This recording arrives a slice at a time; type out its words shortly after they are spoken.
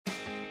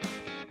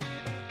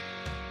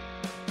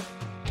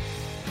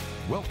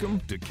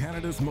Welcome to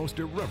Canada's most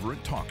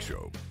irreverent talk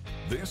show.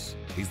 This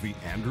is The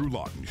Andrew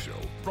Lawton Show,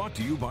 brought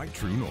to you by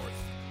True North.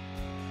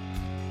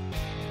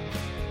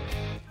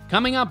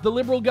 Coming up, the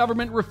Liberal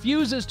government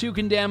refuses to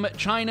condemn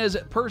China's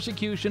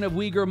persecution of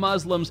Uyghur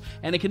Muslims,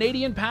 and a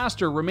Canadian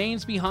pastor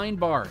remains behind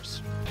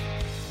bars.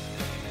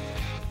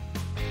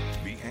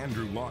 The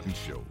Andrew Lawton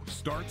Show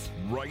starts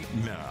right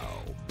now.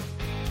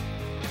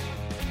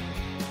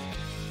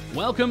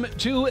 Welcome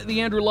to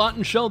The Andrew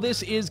Lawton Show.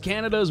 This is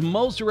Canada's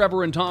most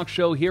irreverent talk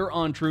show here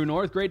on True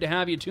North. Great to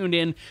have you tuned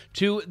in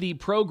to the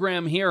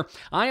program here.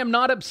 I am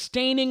not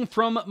abstaining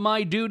from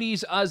my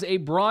duties as a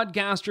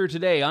broadcaster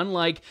today,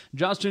 unlike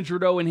Justin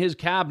Trudeau and his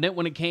cabinet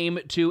when it came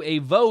to a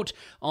vote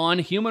on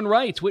human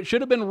rights, which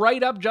should have been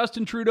right up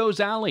Justin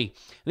Trudeau's alley.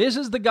 This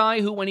is the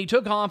guy who, when he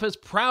took office,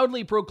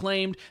 proudly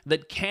proclaimed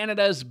that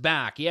Canada's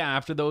back. Yeah,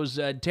 after those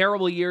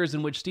terrible years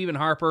in which Stephen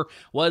Harper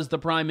was the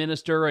Prime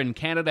Minister and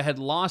Canada had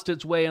lost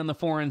its way on the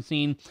foreign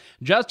scene,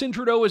 Justin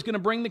Trudeau was going to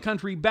bring the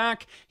country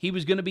back. He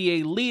was going to be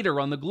a leader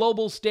on the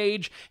global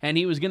stage, and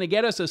he was going to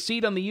get us a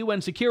seat on the UN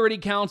Security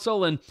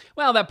Council, and,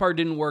 well, that part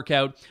didn't work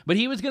out, but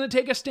he was going to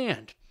take a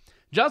stand.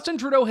 Justin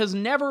Trudeau has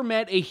never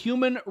met a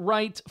human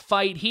rights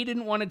fight he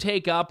didn't want to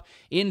take up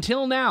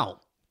until now.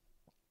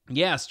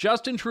 Yes,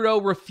 Justin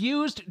Trudeau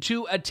refused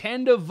to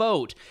attend a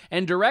vote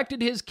and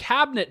directed his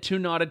cabinet to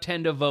not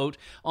attend a vote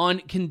on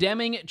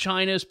condemning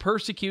China's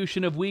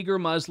persecution of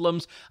Uyghur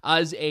Muslims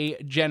as a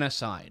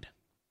genocide.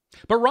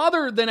 But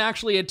rather than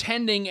actually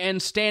attending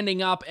and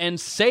standing up and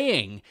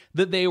saying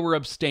that they were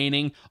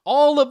abstaining,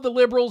 all of the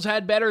Liberals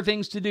had better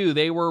things to do.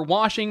 They were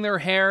washing their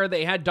hair,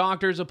 they had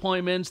doctor's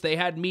appointments, they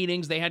had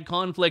meetings, they had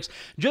conflicts.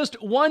 Just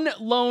one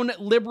lone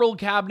Liberal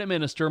cabinet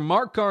minister,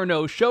 Marc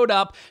Garneau, showed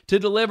up to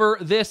deliver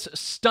this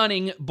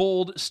stunning,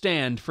 bold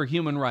stand for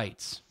human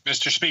rights.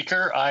 Mr.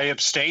 Speaker, I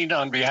abstain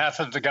on behalf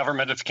of the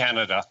Government of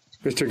Canada.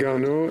 Mr.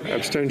 Garneau,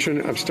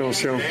 abstention,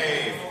 abstention.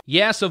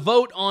 Yes, a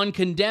vote on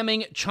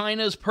condemning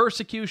China's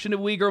persecution of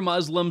Uyghur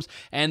Muslims,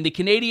 and the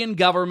Canadian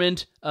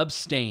government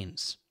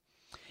abstains.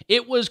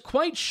 It was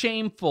quite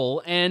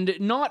shameful and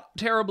not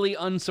terribly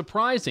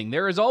unsurprising.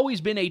 There has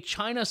always been a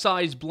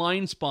China-sized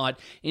blind spot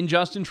in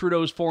Justin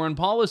Trudeau's foreign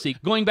policy,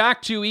 going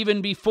back to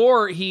even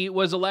before he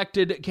was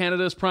elected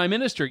Canada's Prime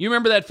Minister. You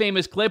remember that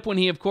famous clip when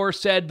he, of course,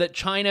 said that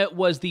China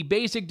was the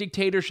basic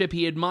dictatorship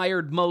he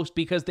admired most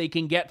because they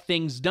can get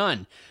things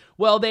done.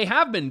 Well, they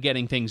have been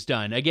getting things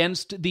done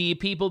against the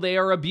people they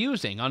are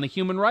abusing on the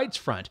human rights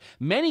front.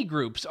 Many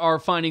groups are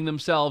finding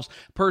themselves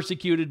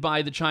persecuted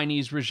by the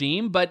Chinese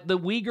regime, but the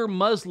Uyghur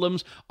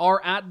Muslims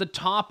are at the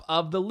top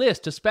of the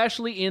list,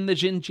 especially in the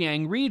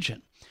Xinjiang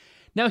region.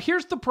 Now,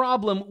 here's the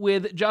problem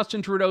with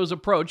Justin Trudeau's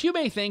approach. You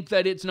may think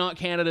that it's not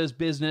Canada's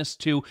business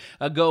to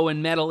go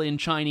and meddle in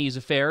Chinese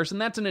affairs, and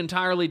that's an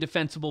entirely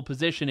defensible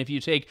position if you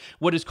take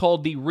what is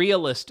called the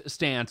realist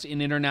stance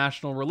in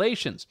international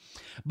relations.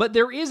 But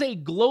there is a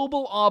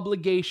global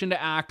obligation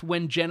to act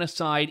when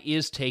genocide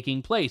is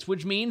taking place,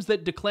 which means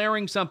that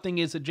declaring something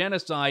is a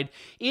genocide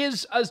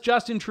is, as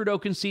Justin Trudeau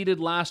conceded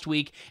last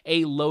week,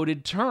 a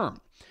loaded term.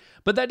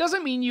 But that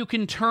doesn't mean you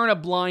can turn a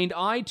blind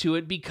eye to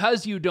it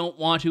because you don't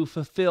want to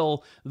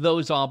fulfill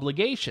those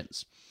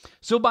obligations.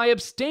 So by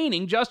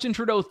abstaining, Justin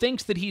Trudeau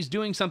thinks that he's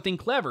doing something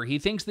clever. He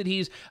thinks that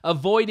he's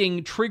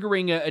avoiding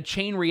triggering a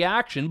chain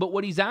reaction, but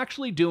what he's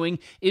actually doing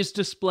is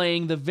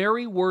displaying the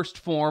very worst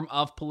form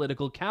of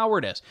political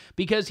cowardice,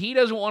 because he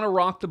doesn't want to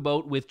rock the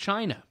boat with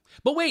China.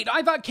 But wait,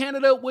 I thought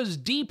Canada was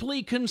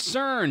deeply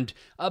concerned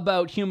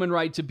about human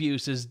rights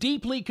abuses,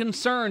 deeply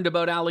concerned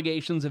about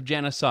allegations of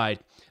genocide.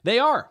 They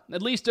are,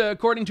 at least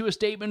according to a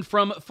statement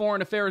from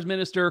Foreign Affairs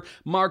Minister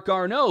Marc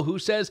Garneau, who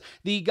says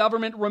the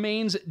government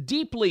remains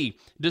deeply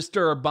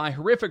disturbed by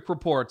horrific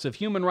reports of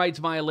human rights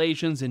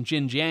violations in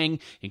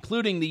Xinjiang,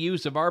 including the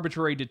use of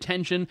arbitrary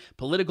detention,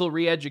 political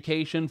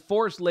re-education,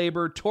 forced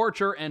labor,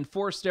 torture, and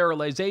forced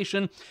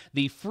sterilization.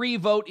 The free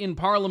vote in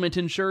Parliament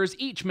ensures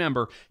each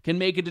member can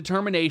make a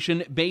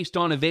determination based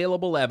on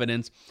available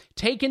evidence.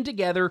 Taken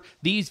together,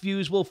 these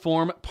views will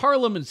form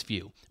Parliament's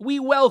view. We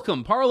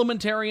welcome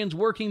parliamentarians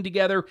working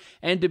together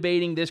and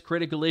debating this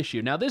critical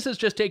issue. Now, this has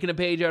just taken a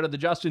page out of the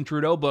Justin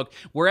Trudeau book,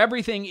 where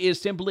everything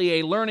is simply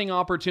a learning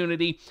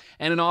opportunity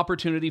and an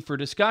opportunity for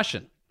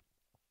discussion.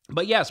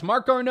 But yes,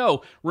 Marc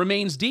Garneau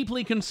remains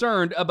deeply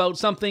concerned about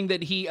something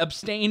that he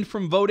abstained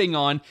from voting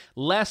on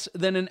less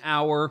than an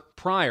hour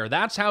prior.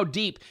 That's how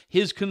deep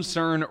his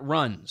concern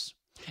runs.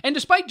 And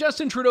despite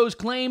Justin Trudeau's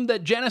claim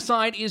that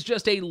genocide is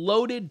just a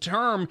loaded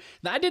term,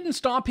 that didn't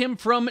stop him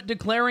from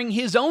declaring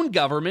his own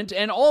government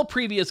and all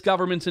previous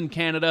governments in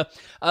Canada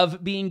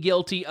of being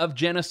guilty of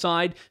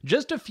genocide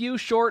just a few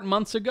short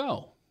months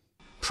ago.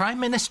 Prime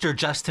Minister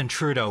Justin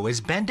Trudeau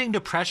is bending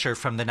to pressure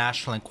from the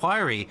National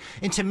Inquiry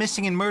into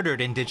missing and murdered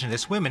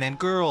Indigenous women and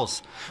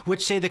girls,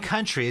 which say the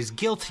country is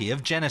guilty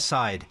of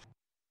genocide.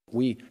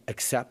 We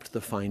accept the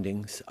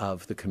findings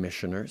of the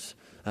commissioners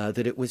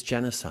that it was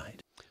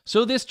genocide.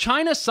 So this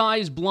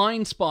China-sized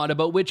blind spot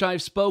about which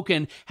I've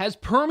spoken has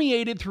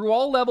permeated through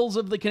all levels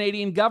of the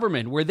Canadian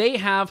government, where they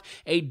have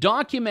a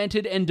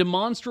documented and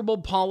demonstrable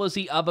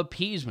policy of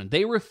appeasement.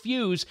 They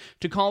refuse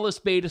to call a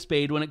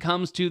spade when it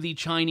comes to the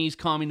Chinese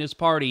Communist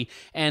Party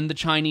and the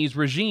Chinese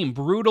regime,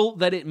 brutal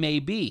that it may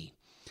be.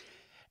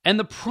 And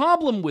the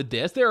problem with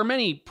this, there are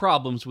many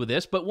problems with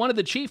this, but one of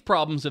the chief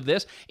problems of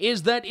this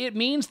is that it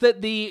means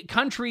that the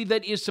country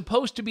that is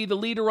supposed to be the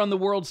leader on the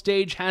world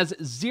stage has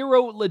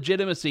zero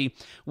legitimacy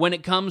when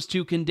it comes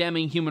to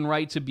condemning human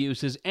rights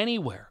abuses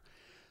anywhere.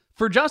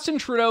 For Justin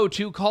Trudeau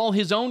to call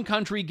his own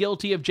country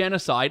guilty of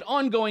genocide,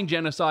 ongoing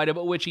genocide,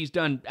 about which he's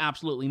done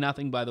absolutely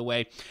nothing, by the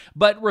way,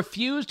 but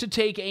refuse to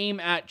take aim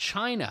at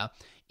China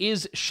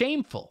is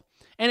shameful.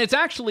 And it's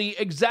actually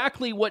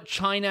exactly what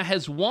China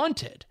has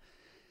wanted.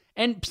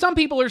 And some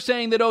people are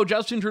saying that,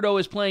 Justin Trudeau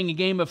is playing a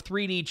game of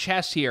 3D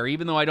chess here,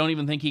 even though I don't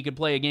even think he could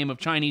play a game of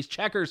Chinese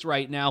checkers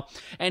right now.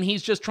 And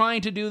he's just trying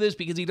to do this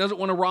because he doesn't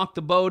want to rock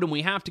the boat, and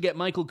we have to get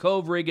Michael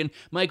Kovrig and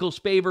Michael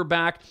Spavor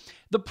back.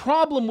 The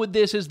problem with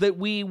this is that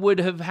we would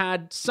have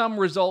had some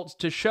results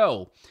to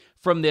show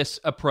from this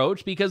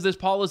approach, because this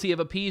policy of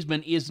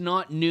appeasement is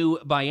not new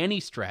by any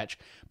stretch.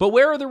 But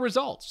where are the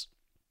results?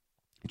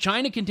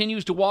 China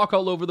continues to walk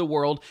all over the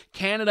world,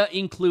 Canada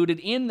included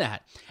in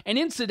that. And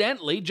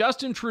incidentally,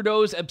 Justin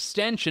Trudeau's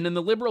abstention and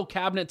the Liberal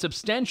cabinet's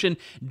abstention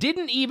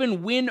didn't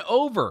even win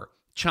over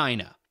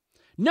China.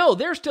 No,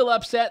 they're still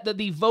upset that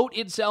the vote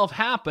itself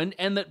happened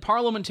and that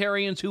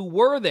parliamentarians who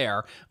were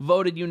there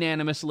voted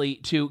unanimously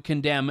to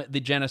condemn the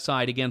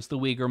genocide against the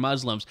Uyghur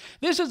Muslims.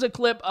 This is a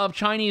clip of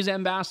Chinese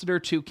ambassador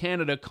to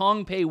Canada,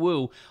 Kong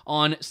Pei-Wu,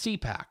 on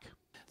CPAC.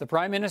 The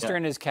Prime Minister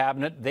and his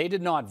cabinet, they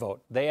did not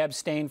vote. They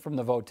abstained from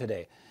the vote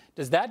today.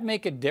 Does that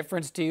make a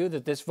difference to you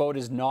that this vote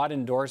is not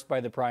endorsed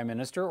by the Prime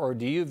Minister, or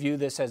do you view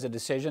this as a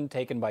decision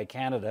taken by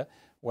Canada,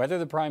 whether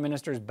the Prime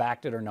Minister's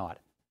backed it or not?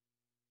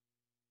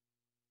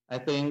 I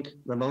think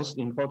the most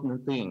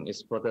important thing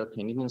is for the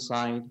Canadian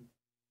side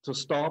to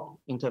stop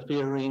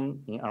interfering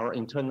in our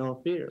internal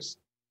affairs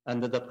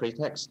under the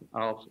pretext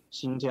of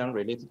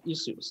Xinjiang-related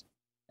issues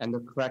and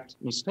correct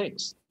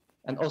mistakes.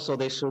 And also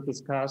they should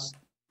discuss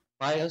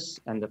bias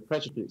and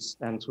prejudice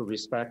and to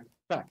respect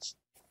facts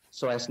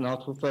so as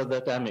not to further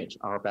damage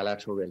our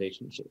bilateral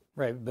relationship.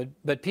 Right,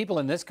 but people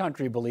in this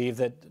country believe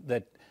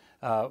that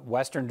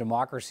Western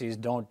democracies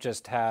don't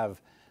just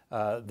have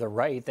the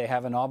right, they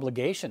have an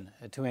obligation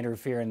to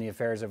interfere in the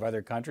affairs of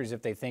other countries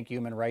if they think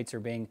human rights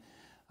are being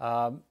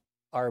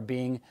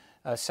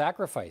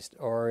sacrificed,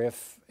 or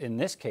if, in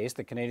this case,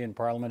 the Canadian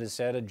Parliament has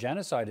said a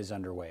genocide is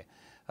underway.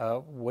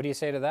 What do you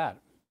say to that?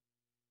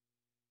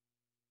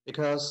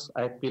 Because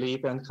I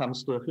believe when it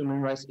comes to a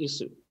human rights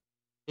issue,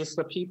 it's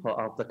the people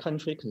of the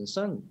country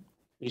concerned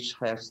which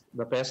has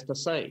the best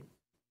say.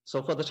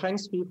 So for the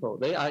Chinese people,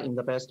 they are in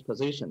the best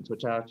position to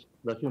judge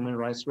the human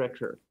rights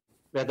record,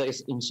 whether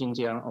it's in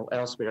Xinjiang or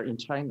elsewhere in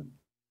China.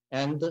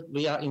 And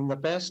we are in the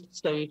best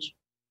stage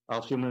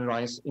of human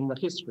rights in the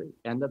history.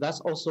 And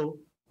that's also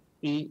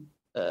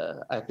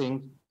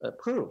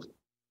proved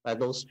by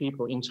those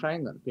people in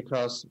China,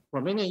 because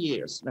for many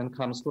years, when it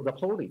comes to the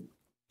polling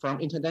from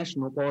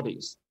international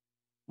bodies,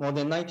 more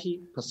than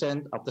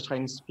 90% of the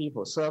Chinese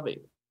people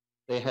surveyed,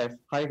 they have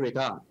high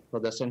regard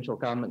for the central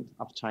government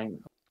of China.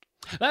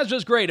 That's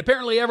just great.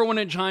 Apparently everyone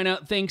in China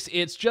thinks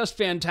it's just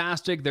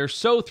fantastic. They're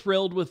so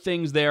thrilled with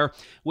things there,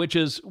 which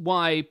is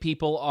why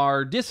people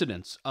are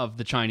dissidents of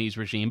the Chinese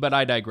regime. But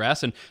I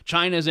digress. And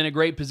China's in a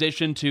great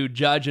position to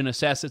judge and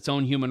assess its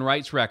own human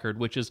rights record,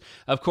 which is,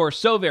 of course,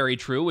 so very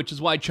true, which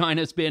is why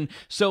China's been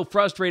so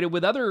frustrated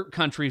with other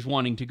countries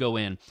wanting to go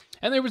in.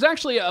 And there was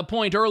actually a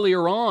point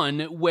earlier on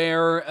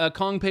where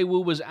Kong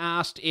Pei-Wu was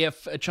asked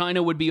if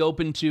China would be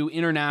open to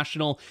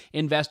international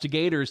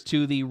investigators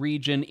to the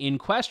region in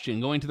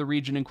question, going to the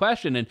region in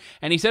question.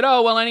 And he said,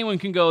 oh, well, anyone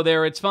can go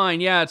there. It's fine.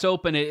 Yeah, it's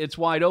open. It's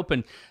wide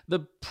open.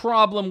 The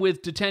problem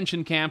with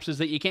detention camps is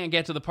that you can't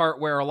get to the part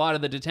where a lot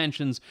of the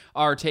detentions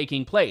are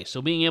taking place.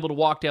 So being able to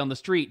walk down the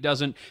street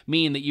doesn't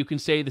mean that you can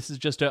say this is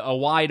just a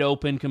wide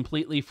open,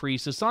 completely free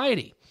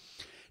society.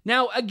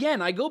 Now,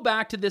 again, I go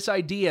back to this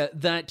idea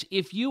that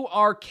if you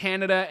are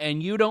Canada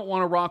and you don't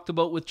want to rock the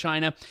boat with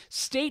China,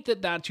 state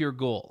that that's your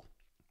goal.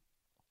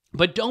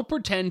 But don't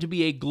pretend to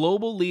be a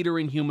global leader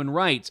in human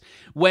rights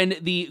when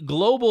the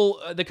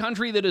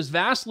country that is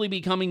vastly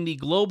becoming the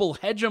global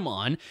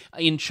hegemon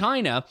in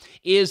China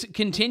is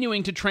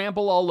continuing to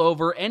trample all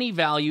over any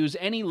values,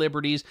 any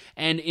liberties,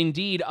 and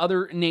indeed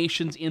other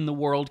nations in the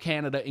world,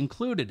 Canada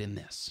included in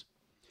this.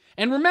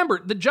 And remember,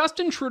 the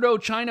Justin Trudeau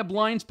China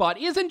blind spot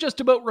isn't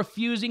just about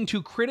refusing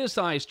to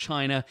criticize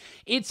China,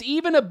 it's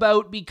even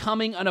about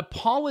becoming an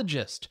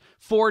apologist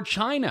for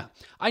China.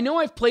 I know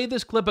I've played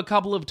this clip a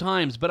couple of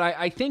times, but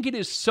I think it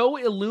is so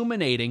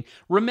illuminating.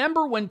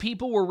 Remember when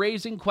people were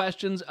raising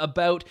questions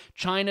about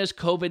China's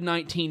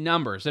COVID-19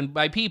 numbers, and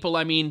by people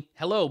I mean,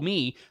 hello,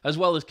 me, as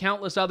well as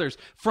countless others,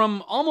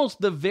 from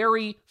almost the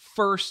very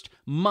first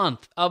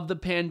month of the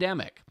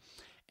pandemic.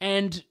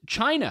 And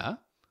China,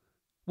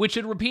 which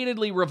had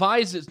repeatedly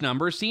revised its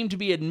numbers, seemed to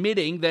be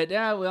admitting that,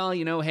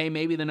 hey,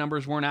 maybe the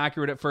numbers weren't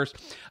accurate at first.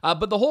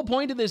 But the whole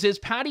point of this is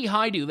Patty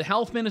Hajdu, the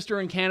health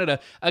minister in Canada,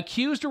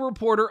 accused a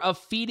reporter of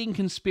feeding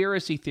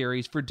conspiracy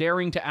theories for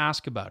daring to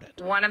ask about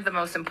it. One of the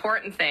most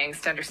important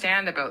things to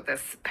understand about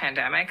this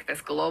pandemic,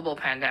 this global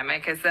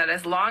pandemic, is that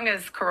as long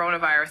as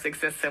coronavirus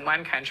exists in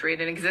one country,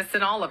 it exists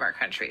in all of our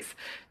countries.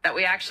 That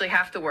we actually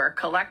have to work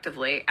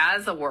collectively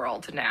as a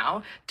world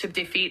now to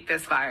defeat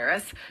this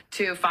virus,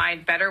 to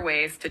find better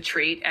ways to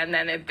treat and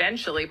then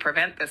eventually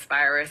prevent this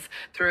virus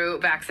through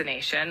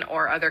vaccination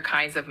or other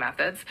kinds of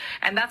methods.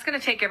 And that's going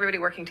to take everybody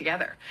working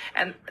together.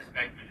 And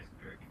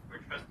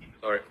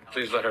sorry,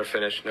 please let her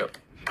finish. No.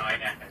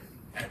 China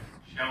has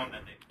shown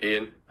that they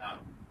Ian.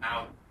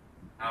 How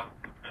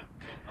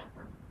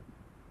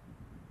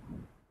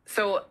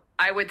so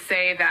I would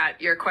say that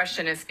your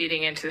question is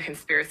feeding into the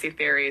conspiracy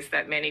theories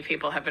that many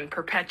people have been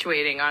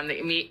perpetuating on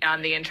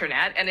the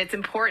internet. And it's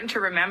important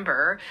to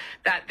remember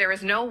that there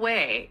is no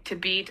way to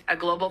beat a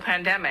global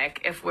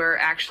pandemic if we're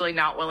actually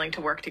not willing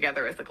to work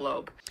together as a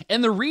globe.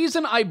 And the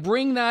reason I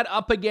bring that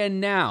up again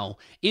now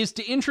is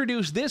to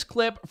introduce this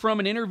clip from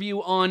an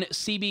interview on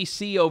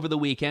CBC over the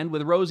weekend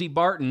with Rosie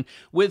Barton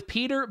with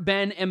Peter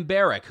Ben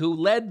Embarek, who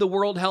led the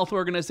World Health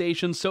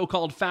Organization's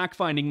so-called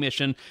fact-finding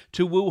mission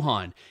to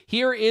Wuhan.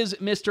 Here is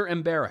Mr.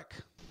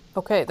 Embarek.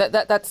 Okay,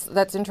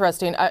 that's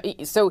interesting.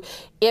 So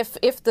if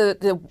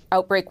the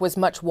outbreak was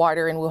much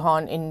wider in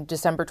Wuhan in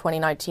December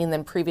 2019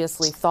 than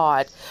previously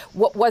thought,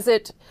 what was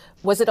it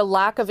a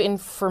lack of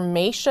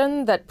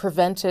information that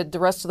prevented the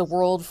rest of the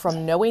world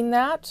from knowing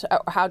that?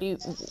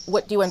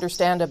 What do you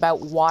understand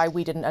about why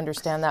we didn't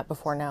understand that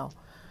before now?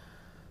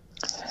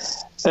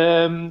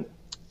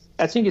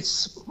 I think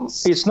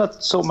it's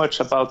not so much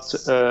about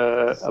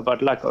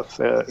lack of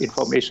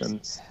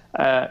information.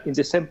 In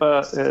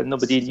December,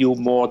 nobody knew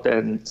more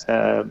than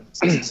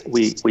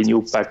we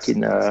knew back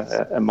in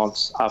a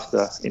month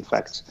after, in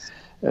fact.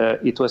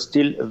 It was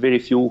still very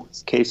few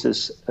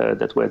cases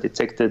that were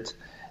detected,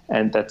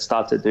 and that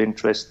started the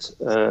interest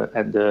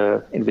and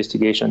the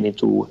investigation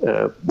into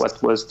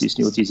what was this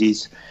new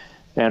disease.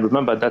 And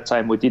remember, at that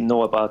time, we didn't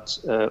know about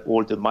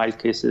all the mild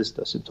cases,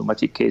 the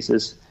symptomatic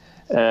cases.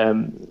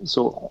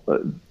 So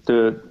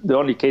the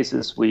only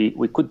cases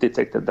we could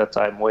detect at that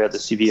time were the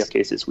severe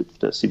cases with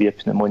the severe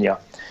pneumonia.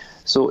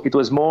 So it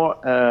was more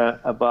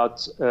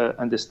about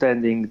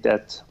understanding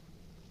that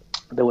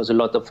there was a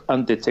lot of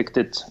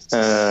undetected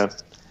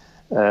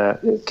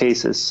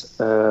cases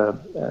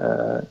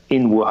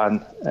in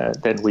Wuhan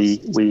than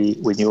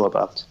we knew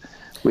about.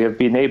 We have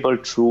been able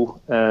through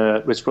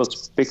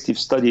retrospective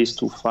studies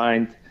to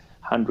find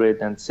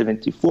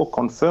 174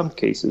 confirmed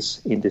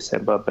cases in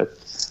December, but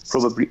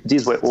probably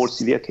these were all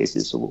severe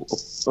cases. So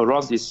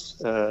around this,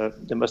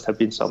 there must have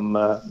been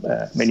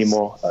many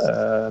more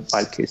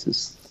mild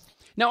cases.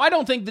 Now, I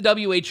don't think the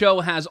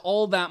WHO has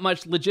all that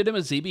much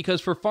legitimacy because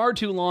for far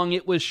too long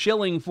it was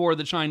shilling for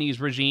the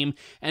Chinese regime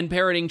and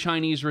parroting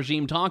Chinese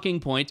regime talking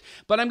points.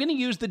 But I'm going to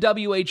use the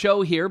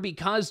WHO here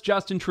because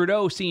Justin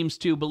Trudeau seems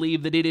to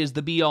believe that it is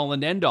the be-all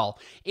and end-all.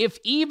 If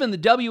even the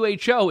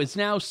WHO is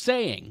now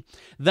saying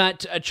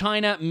that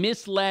China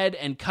misled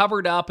and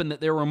covered up and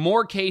that there were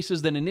more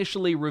cases than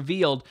initially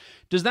revealed,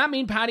 does that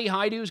mean Patty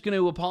Hajdu is going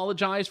to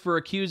apologize for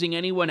accusing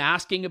anyone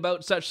asking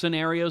about such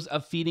scenarios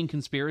of feeding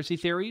conspiracy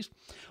theories?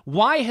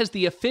 Why has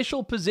the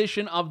official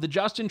position of the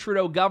Justin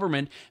Trudeau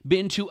government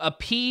been to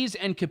appease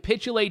and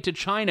capitulate to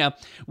China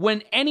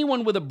when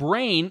anyone with a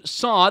brain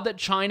saw that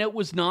China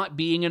was not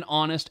being an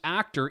honest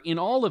actor in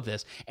all of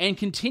this and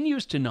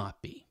continues to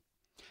not be?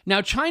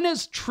 Now,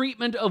 China's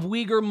treatment of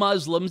Uyghur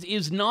Muslims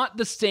is not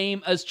the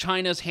same as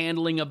China's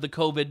handling of the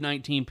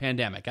COVID-19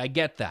 pandemic. I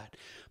get that.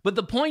 But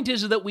the point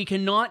is that we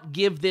cannot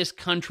give this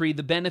country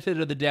the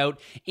benefit of the doubt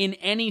in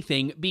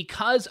anything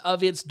because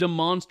of its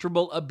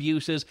demonstrable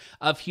abuses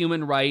of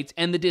human rights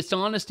and the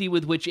dishonesty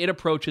with which it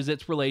approaches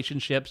its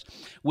relationships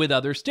with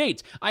other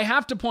states. I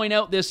have to point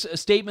out this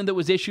statement that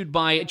was issued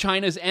by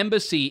China's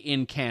embassy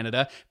in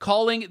Canada,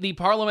 calling the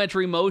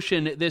parliamentary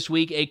motion this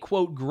week a,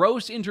 quote,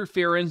 gross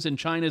interference in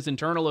China's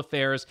internal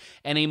affairs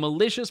and a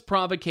malicious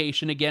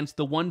provocation against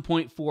the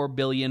 1.4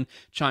 billion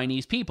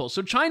Chinese people.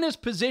 So China's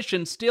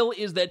position still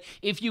is that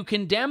if you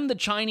condemn the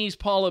Chinese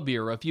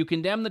Politburo, if you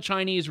condemn the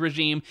Chinese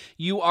regime,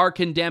 you are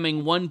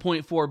condemning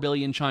 1.4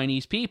 billion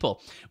Chinese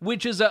people,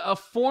 which is a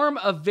form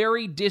of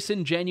very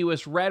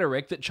disingenuous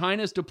rhetoric that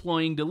China's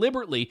deploying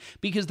deliberately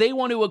because they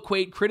want to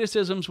equate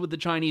criticisms with the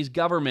Chinese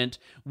government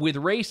with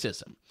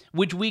racism,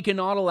 which we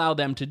cannot allow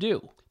them to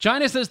do.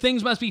 China says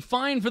things must be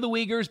fine for the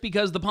Uyghurs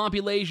because the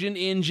population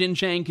in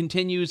Xinjiang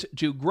continues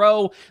to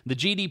grow, the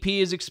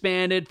GDP is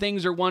expanded,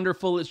 things are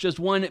wonderful, it's just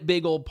one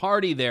big old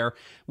party there,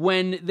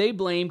 when they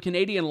blame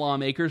Canadian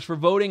lawmakers for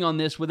voting on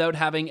this without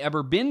having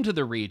ever been to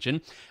the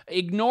region,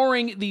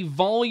 ignoring the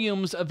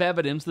volumes of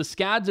evidence, the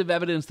scads of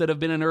evidence that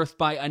have been unearthed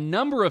by a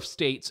number of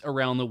states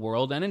around the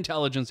world and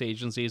intelligence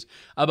agencies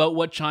about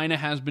what China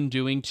has been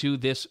doing to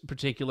this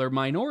particular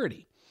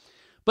minority.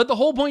 But the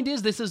whole point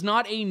is this is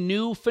not a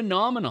new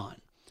phenomenon.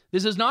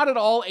 This is not at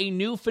all a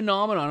new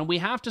phenomenon, and we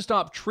have to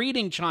stop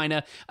treating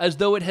China as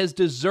though it has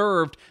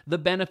deserved the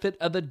benefit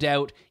of the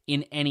doubt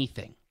in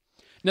anything.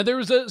 Now, there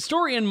was a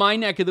story in my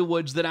neck of the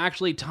woods that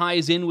actually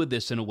ties in with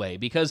this in a way,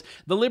 because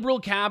the Liberal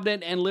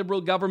cabinet and Liberal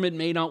government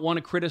may not want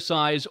to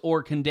criticize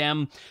or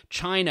condemn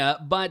China,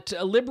 but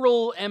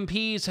Liberal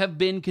MPs have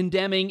been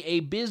condemning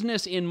a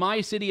business in my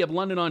city of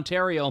London,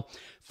 Ontario,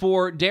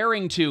 for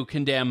daring to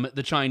condemn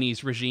the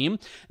Chinese regime.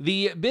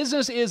 The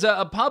business is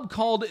a pub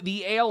called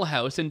the Ale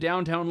House in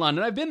downtown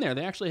London. I've been there.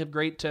 They actually have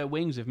great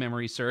wings, if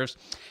memory serves.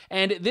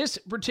 And this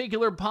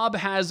particular pub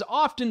has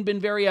often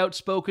been very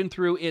outspoken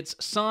through its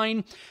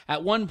sign.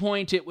 At one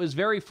point, it was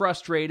very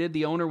frustrated.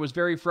 The owner was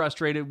very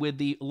frustrated with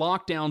the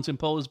lockdowns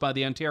imposed by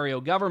the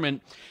Ontario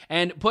government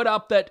and put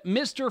up that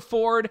Mr.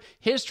 Ford,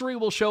 history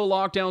will show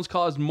lockdowns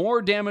caused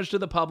more damage to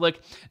the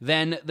public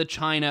than the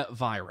China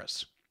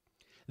virus.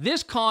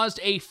 This caused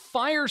a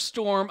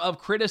firestorm of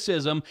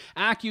criticism,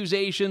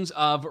 accusations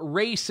of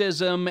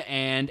racism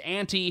and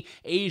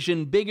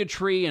anti-Asian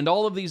bigotry, and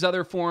all of these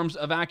other forms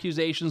of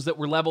accusations that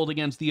were leveled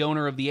against the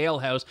owner of the Ale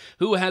House,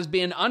 who has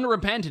been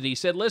unrepentant. He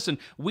said, listen,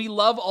 we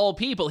love all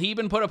people. He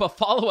even put up a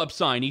follow-up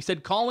sign. He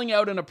said, calling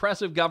out an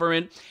oppressive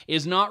government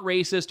is not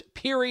racist,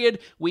 period.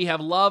 We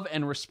have love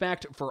and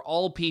respect for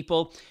all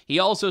people. He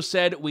also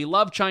said, we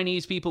love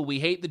Chinese people. We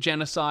hate the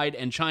genocide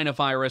and China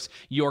virus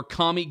your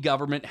commie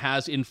government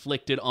has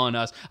inflicted on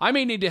us. I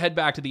may need to head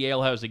back to the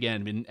Ale House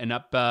again and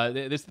up.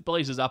 This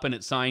place is up in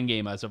its sign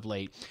game as of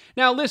late.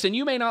 Now, listen,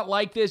 you may not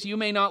like this. You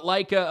may not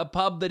like a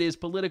pub that is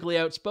politically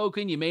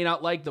outspoken. You may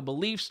not like the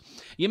beliefs.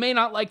 You may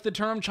not like the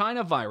term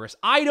China virus.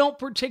 I don't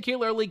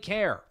particularly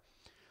care.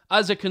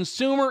 As a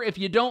consumer, if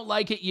you don't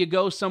like it, you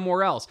go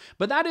somewhere else.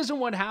 But that isn't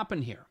what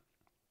happened here.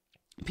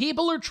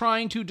 People are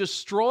trying to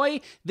destroy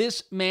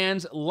this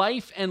man's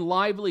life and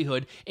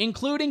livelihood,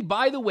 including,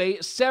 by the way,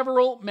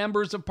 several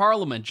members of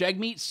parliament.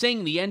 Jagmeet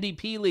Singh, the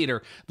NDP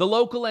leader, the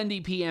local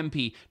NDP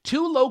MP,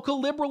 2 local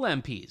Liberal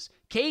MPs,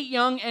 Kate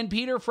Young and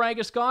Peter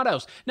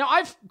Fragoskatos. Now,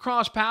 I've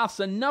crossed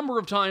paths a number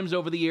of times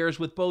over the years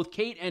with both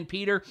Kate and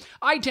Peter.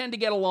 I tend to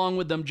get along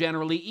with them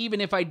generally, even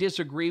if I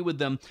disagree with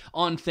them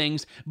on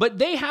things, but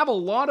they have a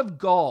lot of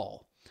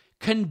gall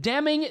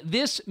condemning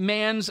this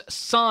man's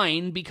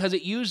sign because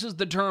it uses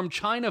the term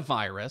China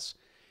virus,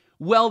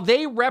 well,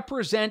 they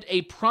represent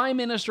a prime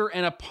minister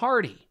and a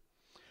party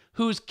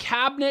whose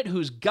cabinet,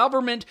 whose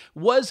government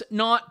was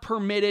not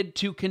permitted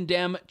to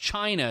condemn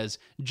China's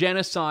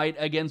genocide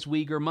against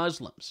Uyghur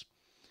Muslims.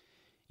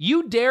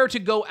 You dare to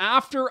go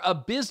after a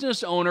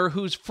business owner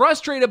who's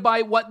frustrated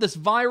by what this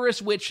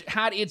virus, which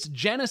had its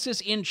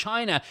genesis in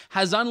China,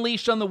 has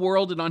unleashed on the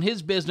world and on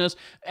his business,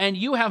 and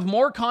you have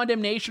more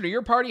condemnation, or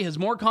your party has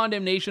more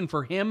condemnation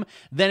for him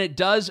than it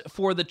does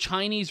for the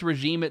Chinese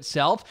regime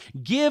itself.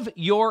 Give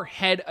your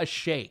head a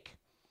shake.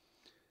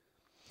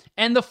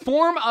 And the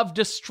form of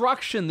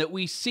destruction that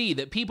we see,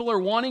 that people are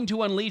wanting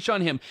to unleash on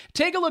him.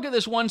 Take a look at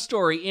this one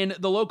story in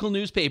the local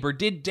newspaper.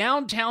 Did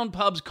downtown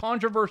pub's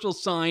controversial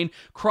sign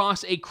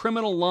cross a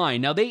criminal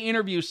line? Now, they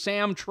interview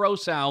Sam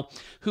Trosow,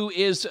 who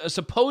is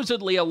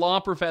supposedly a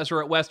law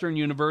professor at Western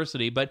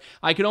University, but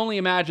I can only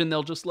imagine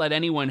they'll just let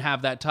anyone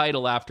have that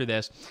title after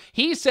this.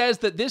 He says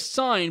that this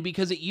sign,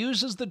 because it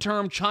uses the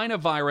term China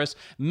virus,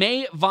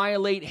 may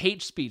violate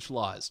hate speech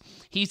laws.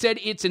 He said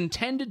it's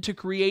intended to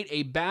create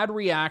a bad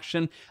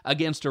reaction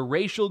against a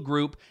racial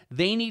group.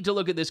 They need to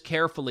look at this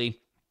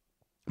carefully.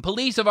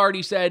 Police have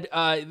already said,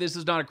 this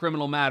is not a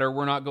criminal matter.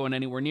 We're not going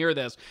anywhere near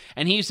this.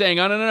 And he's saying,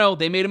 oh, no,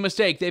 they made a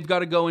mistake. They've got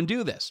to go and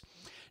do this.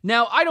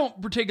 Now, I don't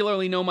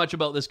particularly know much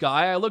about this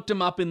guy. I looked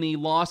him up in the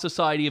Law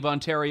Society of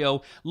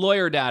Ontario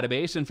lawyer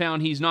database and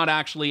found he's not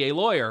actually a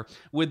lawyer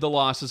with the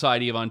Law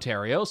Society of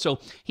Ontario. So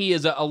he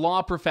is a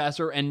law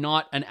professor and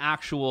not an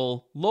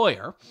actual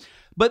lawyer.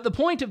 But the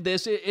point of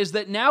this is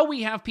that now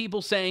we have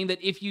people saying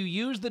that if you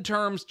use the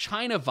terms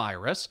China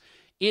virus,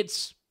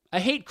 it's a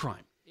hate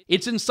crime.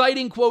 It's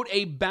inciting, quote,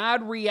 a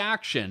bad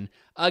reaction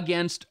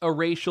against a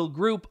racial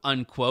group,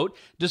 unquote,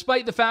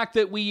 despite the fact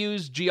that we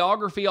use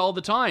geography all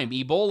the time.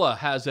 Ebola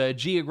has a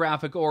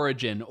geographic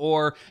origin,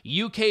 or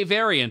UK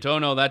variant, oh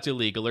no, that's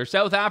illegal, or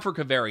South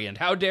Africa variant,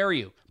 how dare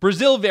you?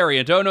 Brazil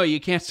variant, oh no, you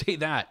can't say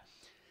that.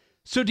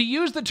 So to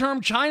use the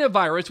term China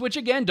virus, which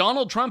again,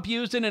 Donald Trump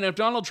used it, and if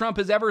Donald Trump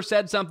has ever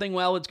said something,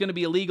 well, it's going to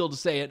be illegal to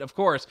say it, of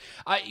course.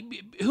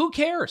 Who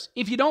cares?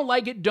 If you don't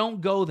like it,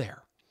 don't go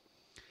there.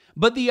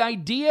 But the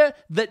idea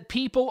that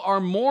people are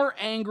more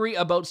angry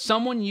about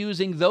someone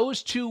using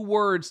those two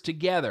words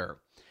together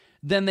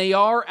than they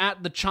are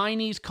at the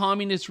Chinese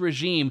communist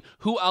regime,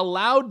 who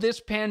allowed this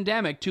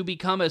pandemic to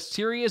become as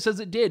serious as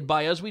it did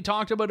by, as we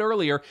talked about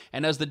earlier,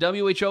 and as the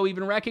WHO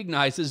even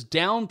recognizes,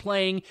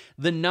 downplaying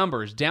the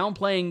numbers,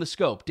 downplaying the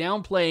scope,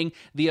 downplaying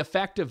the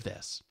effect of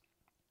this.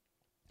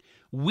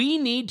 We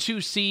need to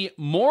see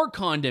more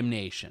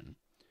condemnation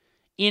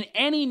in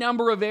any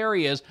number of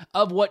areas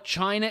of what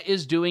China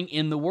is doing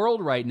in the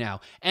world right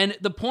now. And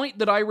the point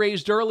that I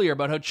raised earlier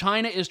about how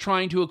China is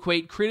trying to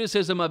equate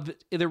criticism of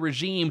the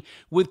regime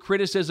with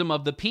criticism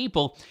of the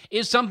people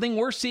is something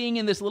we're seeing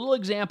in this little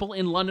example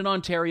in London,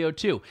 Ontario,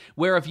 too,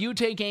 where if you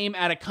take aim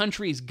at a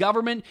country's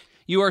government,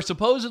 you are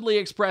supposedly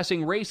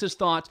expressing racist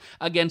thoughts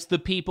against the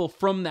people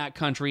from that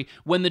country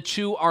when the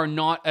two are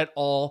not at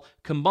all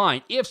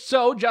combined. If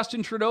so,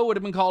 Justin Trudeau would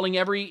have been calling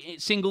every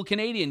single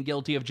Canadian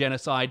guilty of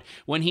genocide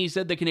when he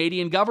said the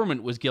Canadian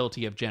government was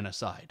guilty of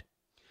genocide.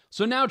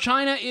 So now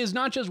China is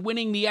not just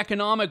winning the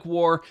economic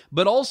war,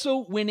 but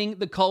also winning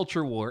the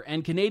culture war,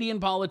 and Canadian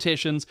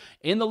politicians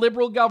in the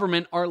Liberal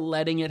government are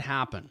letting it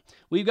happen.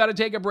 We've got to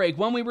take a break.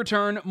 When we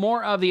return,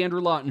 more of The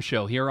Andrew Lawton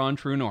Show here on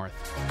True North.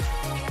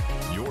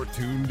 You're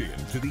tuned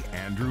in to The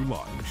Andrew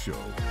Lawton Show.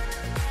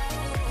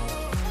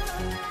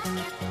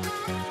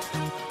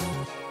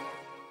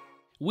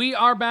 We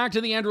are back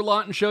to The Andrew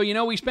Lawton Show. You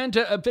know, we spent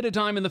a bit of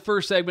time in the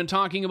first segment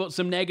talking about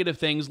some negative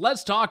things.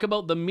 Let's talk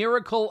about the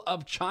miracle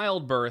of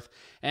childbirth.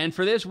 And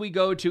for this, we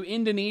go to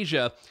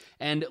Indonesia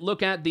and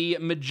look at the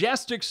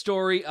majestic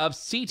story of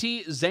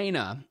Siti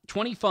Zaina,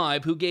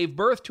 25, who gave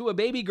birth to a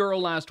baby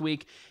girl last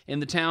week in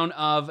the town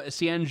of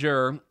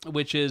Cianjur,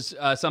 which is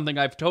something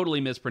I've totally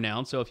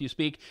mispronounced. So if you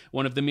speak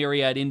one of the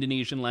myriad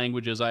Indonesian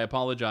languages, I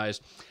apologize.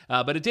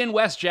 But it's in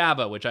West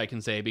Java, which I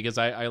can say because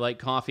I like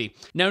coffee.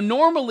 Now,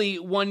 normally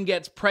one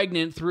gets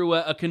pregnant through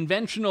a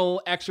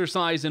conventional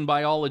exercise in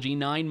biology,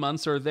 9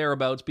 months or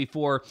thereabouts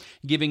before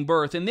giving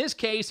birth. In this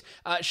case,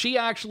 she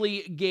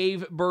actually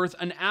gave birth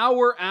an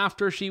hour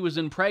after she was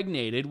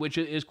impregnated, which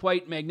is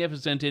quite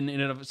magnificent in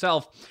and of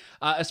itself,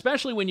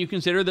 especially when you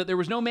consider that there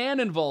was no man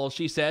involved,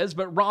 she says,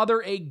 but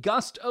rather a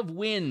gust of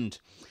wind.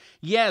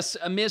 Yes,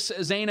 Miss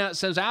Zaina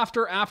says,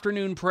 after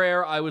afternoon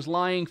prayer, I was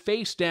lying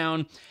face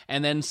down,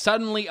 and then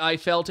suddenly I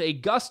felt a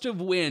gust of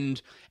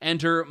wind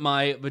enter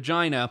my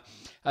vagina.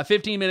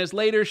 15 minutes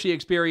later, she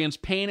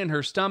experienced pain in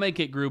her stomach.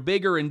 It grew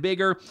bigger and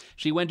bigger.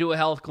 She went to a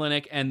health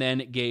clinic and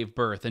then gave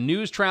birth. The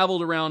news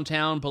traveled around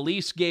town.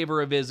 Police gave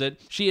her a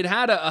visit. She had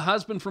had a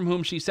husband from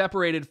whom she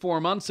separated 4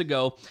 months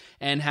ago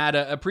and had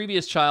a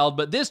previous child,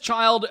 but this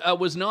child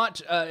was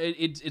not,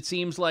 it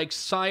seems like,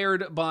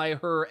 sired by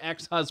her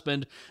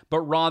ex-husband,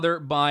 but rather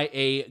by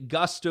a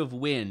gust of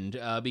wind,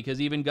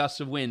 because even gusts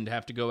of wind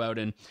have to go out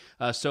and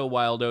sow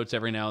wild oats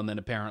every now and then,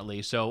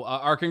 apparently. So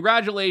our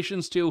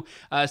congratulations to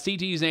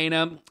Siti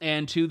Zaina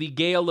and to the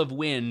gale of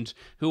wind,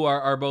 who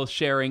are both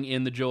sharing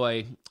in the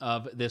joy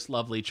of this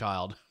lovely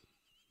child.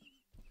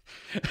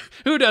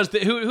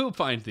 Who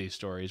finds these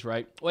stories,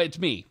 right? Well, it's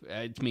me.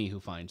 It's me who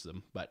finds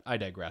them, but I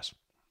digress.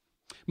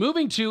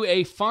 Moving to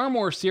a far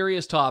more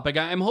serious topic,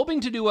 I'm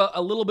hoping to do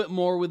a little bit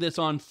more with this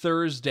on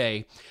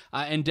Thursday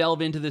and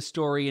delve into this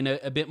story in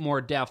a bit more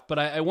depth, but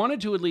I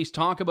wanted to at least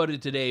talk about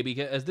it today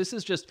because this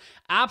is just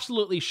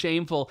absolutely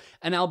shameful.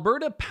 An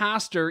Alberta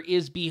pastor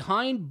is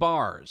behind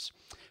bars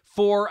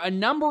for a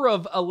number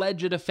of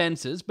alleged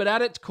offenses, but at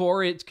its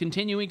core, it's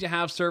continuing to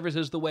have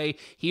services the way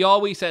he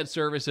always had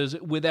services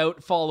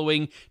without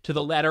following to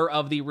the letter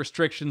of the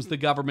restrictions the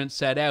government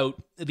set out,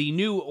 the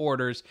new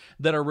orders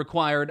that are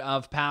required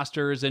of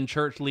pastors and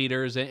church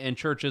leaders and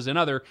churches and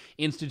other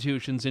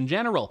institutions in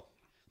general.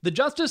 The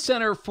Justice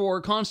Center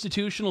for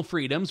Constitutional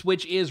Freedoms,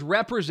 which is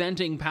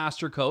representing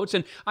Pastor Coates,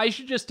 and I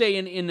should just say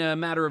in a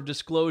matter of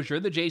disclosure,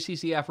 the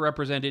JCCF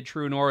represented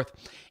True North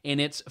in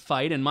its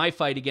fight and my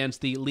fight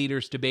against the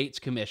Leaders Debates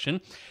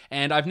Commission,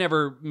 and I've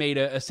never made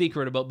a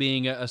secret about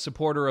being a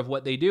supporter of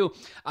what they do.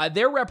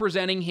 They're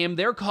representing him.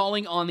 They're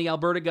calling on the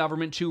Alberta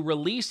government to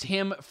release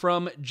him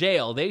from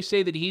jail. They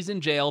say that he's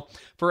in jail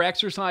for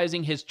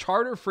exercising his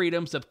charter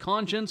freedoms of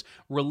conscience,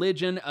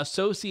 religion,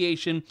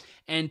 association,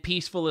 and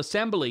peaceful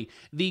assembly.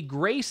 The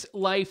Grace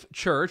Life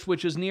Church,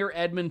 which is near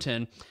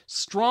Edmonton,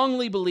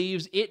 strongly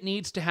believes it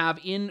needs to have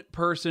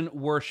in-person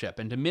worship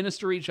and to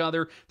minister each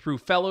other through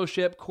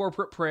fellowship,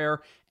 corporate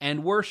prayer,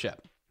 and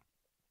worship.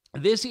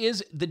 This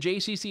is, the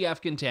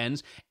JCCF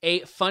contends,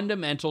 a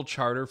fundamental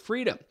charter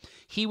freedom.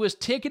 He was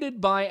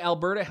ticketed by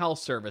Alberta Health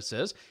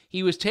Services.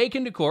 He was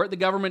taken to court. The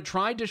government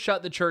tried to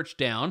shut the church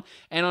down.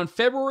 And on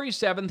February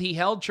 7th, he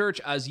held church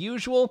as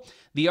usual.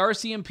 The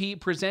RCMP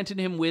presented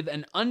him with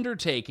an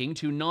undertaking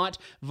to not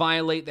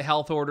violate the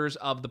health orders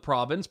of the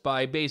province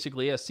by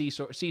basically a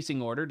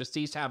ceasing order to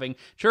cease having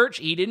church.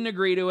 He didn't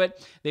agree to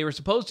it. They were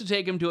supposed to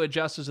take him to a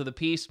justice of the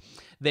peace.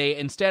 They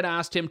instead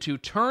asked him to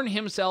turn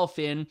himself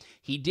in.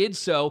 He did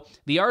so.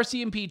 The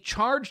RCMP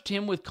charged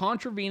him with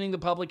contravening the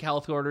public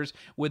health orders,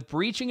 with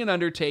breaching an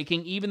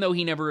undertaking, even though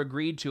he never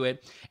agreed to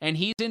it. And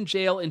he's in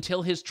jail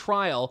until his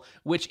trial,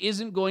 which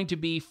isn't going to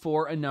be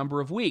for a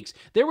number of weeks.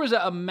 There was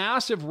a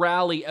massive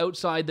rally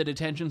outside the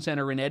detention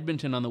center in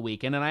Edmonton on the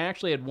weekend, and I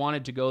actually had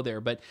wanted to go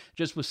there, but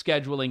just with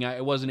scheduling,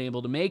 I wasn't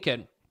able to make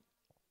it.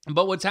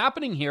 But what's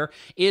happening here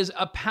is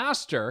a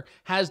pastor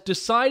has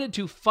decided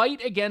to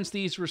fight against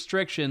these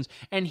restrictions,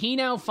 and he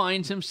now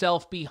finds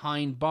himself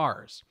behind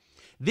bars.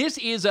 This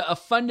is a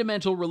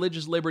fundamental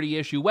religious liberty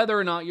issue, whether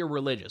or not you're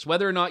religious,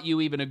 whether or not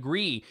you even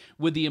agree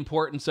with the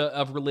importance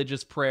of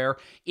religious prayer.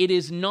 It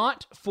is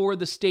not for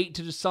the state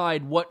to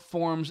decide what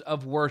forms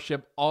of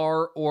worship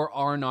are or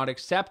are not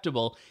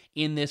acceptable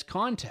in this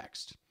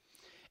context.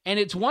 And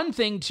it's one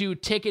thing to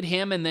ticket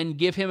him and then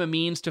give him a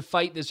means to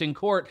fight this in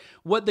court.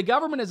 What the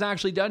government has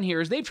actually done here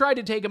is they've tried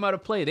to take him out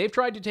of play. They've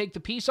tried to take the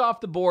piece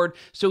off the board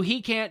so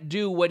he can't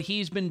do what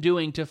he's been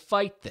doing to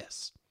fight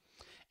this.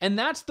 And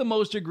that's the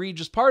most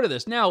egregious part of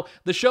this. Now,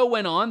 the show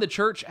went on. The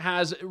church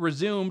has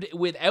resumed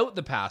without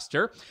the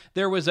pastor.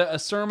 There was a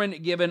sermon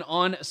given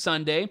on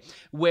Sunday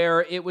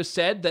where it was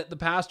said that the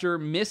pastor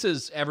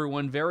misses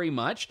everyone very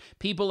much.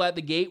 People at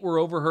the gate were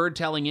overheard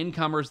telling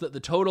incomers that the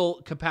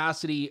total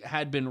capacity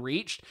had been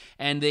reached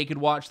and they could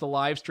watch the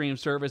live stream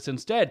service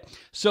instead.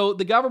 So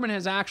the government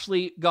has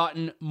actually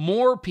gotten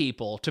more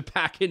people to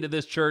pack into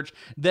this church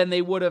than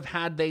they would have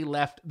had they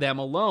left them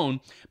alone,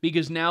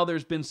 because now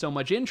there's been so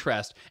much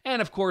interest.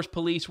 And of course,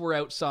 police were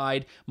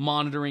outside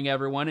monitoring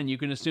everyone, and you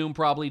can assume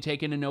probably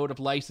taking a note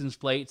of license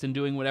plates and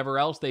doing whatever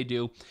else they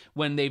do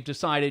when they've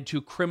decided to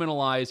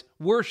criminalize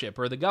worship,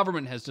 or the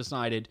government has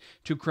decided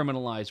to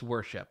criminalize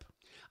worship.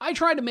 I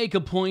try to make a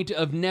point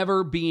of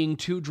never being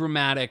too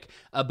dramatic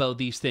about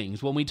these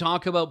things. When we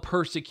talk about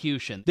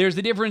persecution, there's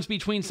the difference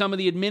between some of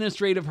the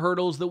administrative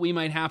hurdles that we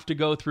might have to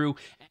go through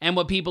and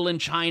what people in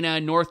China,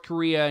 North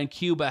Korea, and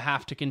Cuba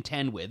have to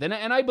contend with. And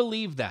I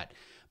believe that.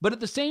 But at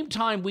the same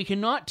time, we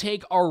cannot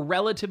take our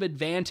relative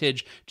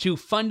advantage to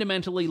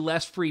fundamentally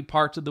less free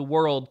parts of the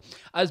world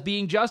as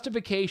being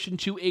justification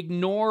to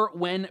ignore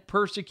when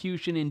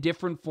persecution in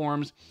different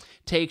forms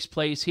takes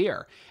place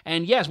here.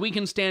 And yes, we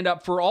can stand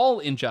up for all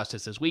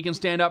injustices. We can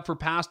stand up for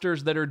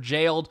pastors that are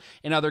jailed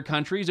in other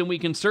countries, and we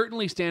can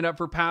certainly stand up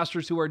for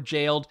pastors who are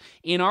jailed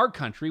in our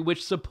country,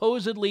 which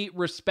supposedly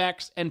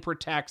respects and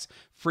protects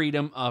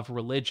freedom of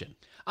religion.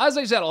 As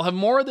I said, I'll have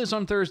more of this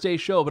on Thursday's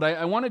show, but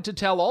I wanted to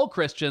tell all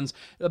Christians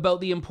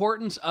about the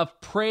importance of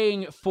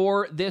praying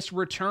for this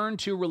return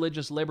to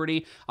religious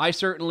liberty. I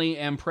certainly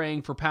am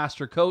praying for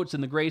Pastor Coates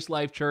and the Grace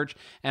Life Church,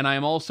 and I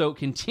am also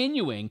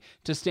continuing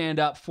to stand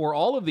up for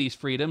all of these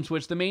freedoms,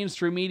 which the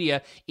mainstream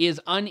media is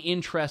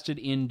uninterested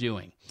in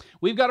doing.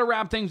 We've got to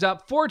wrap things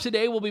up for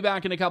today. We'll be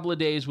back in a couple of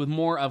days with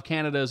more of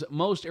Canada's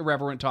most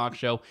irreverent talk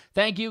show.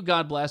 Thank you,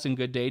 God bless, and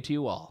good day to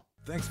you all.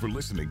 Thanks for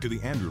listening to The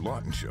Andrew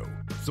Lawton Show.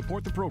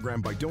 Support the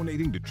program by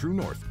donating to True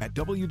North at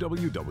www.tnc.news.